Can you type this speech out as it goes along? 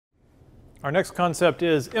Our next concept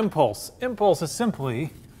is impulse. Impulse is simply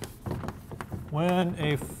when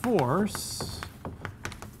a force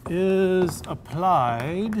is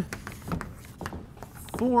applied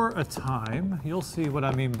for a time. You'll see what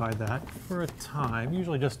I mean by that. For a time,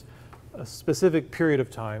 usually just a specific period of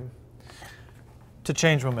time, to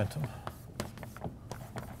change momentum.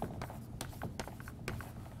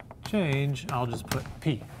 Change, I'll just put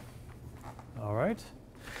P. All right?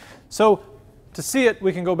 So to see it,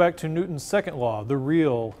 we can go back to Newton's second law, the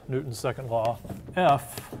real Newton's second law.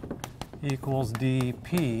 F equals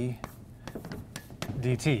dP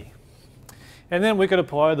dt. And then we could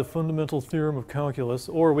apply the fundamental theorem of calculus,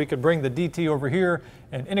 or we could bring the dt over here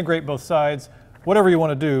and integrate both sides. Whatever you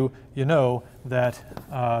want to do, you know that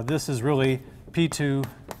this is really P2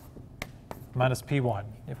 minus P1.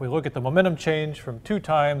 If we look at the momentum change from 2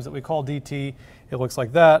 times that we call dt, it looks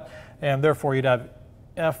like that, and therefore you'd have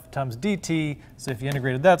F times dt, so if you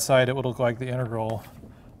integrated that side, it would look like the integral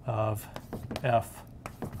of F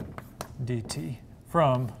dt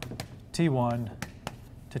from T1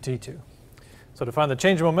 to T2. So to find the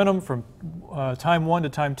change in momentum from time 1 to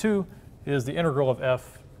time 2 is the integral of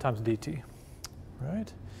F times dt,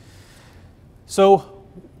 right? So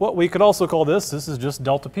what we could also call this is just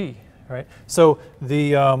delta P, right? So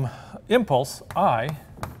the impulse, I,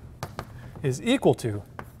 is equal to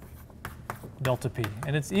delta P,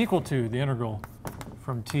 and it's equal to the integral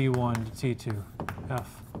from T1 to T2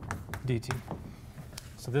 F dt.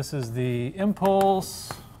 So this is the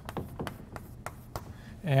impulse,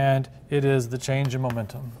 and it is the change in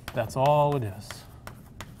momentum. That's all it is.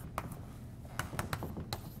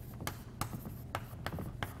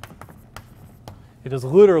 It is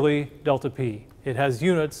literally delta P. It has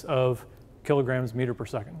units of kilograms meter per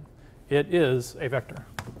second. It is a vector.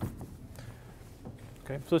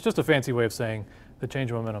 Okay, so it's just a fancy way of saying the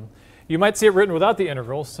change in momentum. You might see it written without the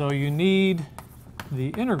integral, so you need the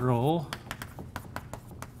integral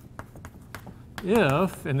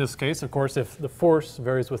if, in this case, of course, if the force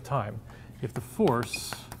varies with time. If the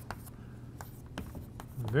force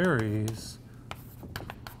varies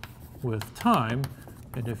with time,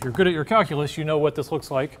 and if you're good at your calculus, you know what this looks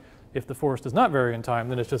like. If the force does not vary in time,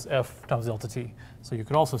 then it's just F times delta T. So you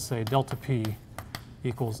could also say delta P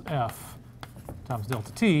equals F times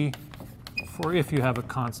delta T for if you have a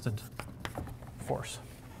constant force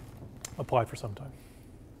applied for some time.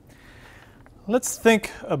 Let's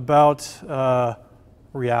think about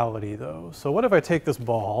reality, though. So what if I take this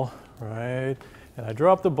ball, right, and I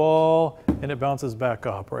drop the ball and it bounces back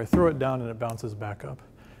up, or I throw it down and it bounces back up?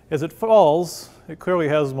 As it falls, it clearly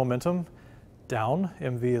has momentum down.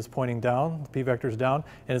 MV is pointing down, the p vector is down,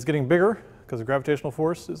 and it's getting bigger because the gravitational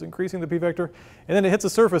force is increasing the p vector. And then it hits the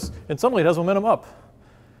surface, and suddenly it has momentum up.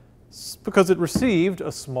 It's because it received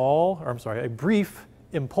a brief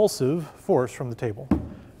impulsive force from the table,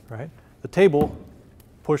 right? The table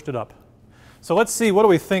pushed it up. So let's see, what do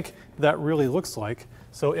we think that really looks like?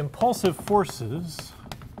 So impulsive forces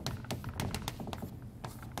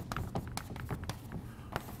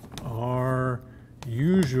are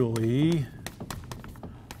usually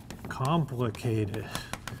complicated.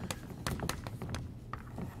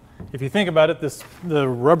 If you think about it, the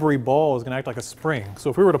rubbery ball is going to act like a spring.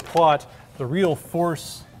 So if we were to plot the real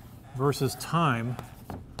force versus time,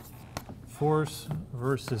 force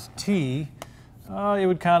versus t, it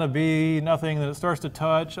would kind of be nothing, then it starts to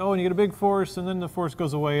touch, oh, and you get a big force, and then the force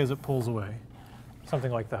goes away as it pulls away.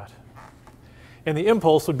 Something like that. And the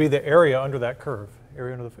impulse would be the area under that curve,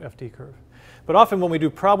 area under the FT curve. But often when we do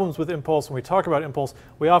problems with impulse, when we talk about impulse,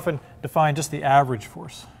 we often define just the average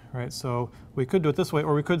force, right? So we could do it this way,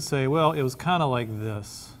 or we could say, well, it was kind of like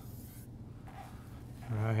this,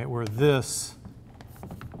 right, where this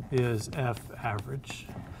is F average.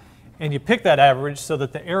 And you pick that average so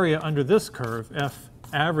that the area under this curve, F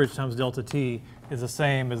average times delta T, is the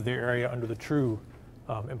same as the area under the true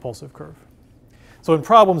impulsive curve. So in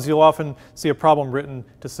problems, you'll often see a problem written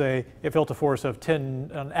to say it felt a force of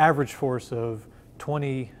an average force of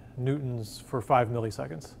 20 newtons for 5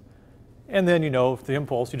 milliseconds. And then, you know, for the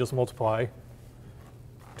impulse, you just multiply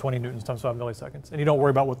 20 newtons times 5 milliseconds. And you don't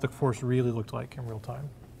worry about what the force really looked like in real time.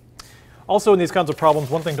 Also in these kinds of problems,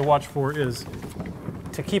 one thing to watch for is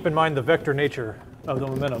to keep in mind the vector nature of the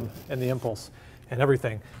momentum and the impulse and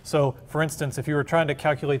everything. So for instance, if you were trying to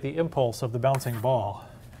calculate the impulse of the bouncing ball,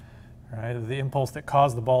 right, the impulse that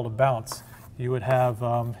caused the ball to bounce, you would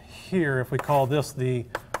have here, if we call this the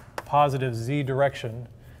positive z direction,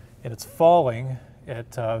 and it's falling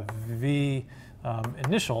at v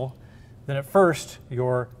initial, then at first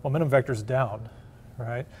your momentum vector is down,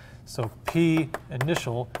 right? So p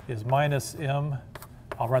initial is minus m,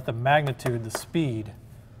 I'll write the magnitude, the speed,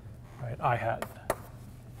 right, I hat,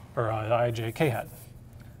 or ij k hat,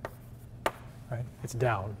 right? It's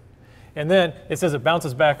down. And then it says it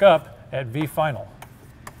bounces back up at v final.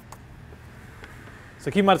 So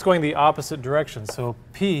keep in mind it's going the opposite direction. So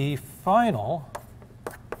p final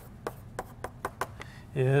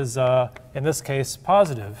is, in this case,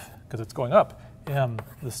 positive, because it's going up. M,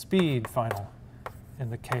 the speed final in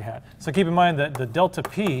the k hat. So keep in mind that the delta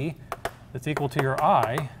p that's equal to your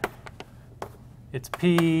I, it's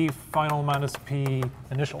p final minus p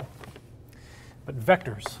initial. But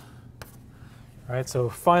vectors, right? So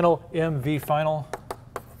final, mv final,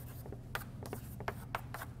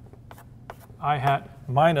 I hat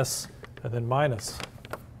minus, and then minus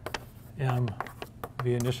mv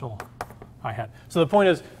initial I hat. So the point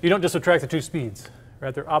is, you don't just subtract the two speeds,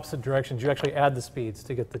 right? They're opposite directions. You actually add the speeds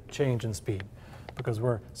to get the change in speed, because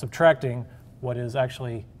we're subtracting what is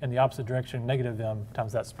actually in the opposite direction, negative m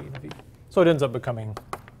times that speed, v. So it ends up becoming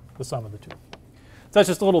the sum of the two. So that's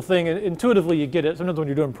just a little thing. Intuitively, you get it. Sometimes when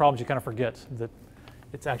you're doing problems, you kind of forget that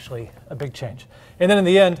it's actually a big change. And then in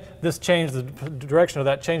the end, this change, the direction of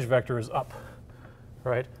that change vector is up,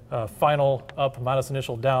 right? Final up minus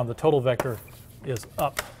initial down. The total vector is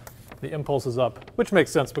up. The impulse is up, which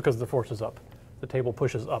makes sense because the force is up. The table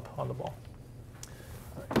pushes up on the ball.